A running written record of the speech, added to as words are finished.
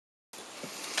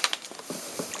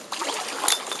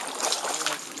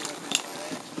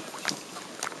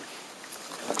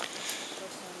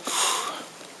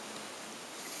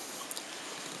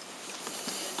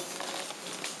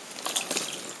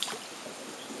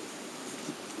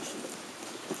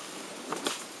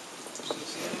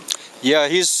Yeah,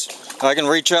 I can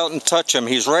reach out and touch him.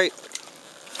 He's right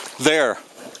there.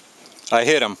 I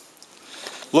hit him.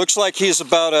 Looks like he's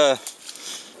about a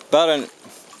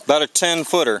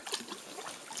 10-footer.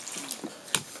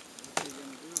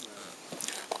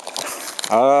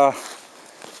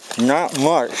 Not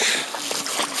much.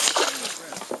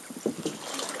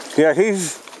 Yeah,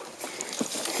 he's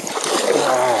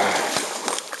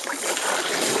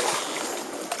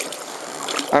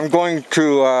I'm going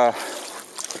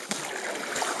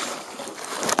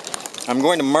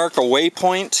to mark a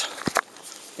waypoint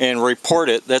and report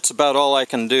it. That's about all I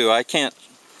can do. I can't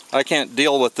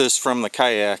deal with this from the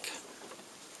kayak.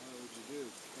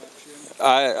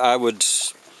 I would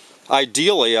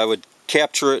ideally I would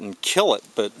capture it and kill it,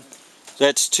 but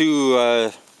that's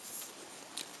too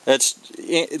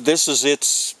this is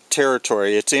its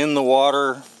territory. It's in the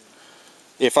water.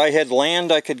 If I had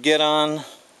land I could get on,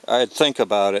 I'd think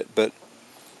about it, but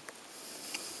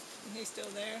he's still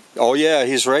there? Oh yeah,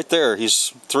 he's right there.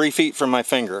 He's 3 feet from my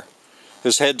finger.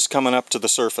 His head's coming up to the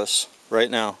surface right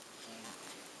now.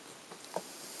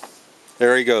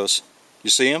 There he goes. You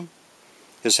see him?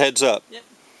 His head's up. Yep.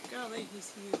 Golly,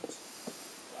 he's huge.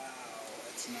 Wow,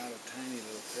 that's not a tiny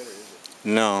little critter, is it?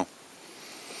 No.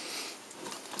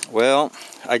 Well,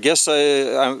 I guess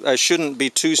I shouldn't be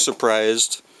too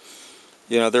surprised.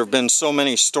 You know, there have been so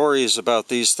many stories about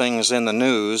these things in the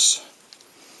news.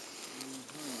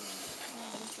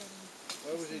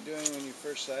 What was he doing when you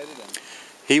first sighted him?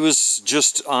 He was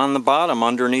just on the bottom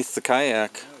underneath the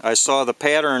kayak. I saw the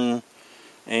pattern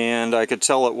and I could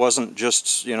tell it wasn't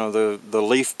just, you know, the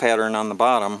leaf pattern on the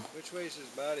bottom. Which way is his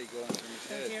body going from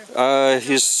his head?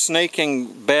 He's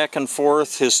snaking back and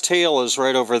forth. His tail is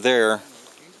right over there.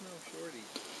 He's no shorty.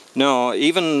 No,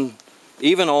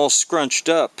 even all scrunched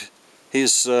up,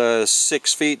 he's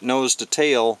 6 feet nose to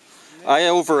tail. I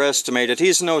overestimated.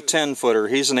 He's no 10-footer.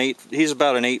 He's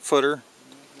about an 8-footer.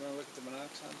 You want to look at the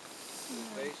monoxide?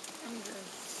 I'm good.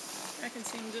 I can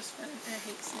see him just fine. I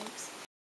hate snakes.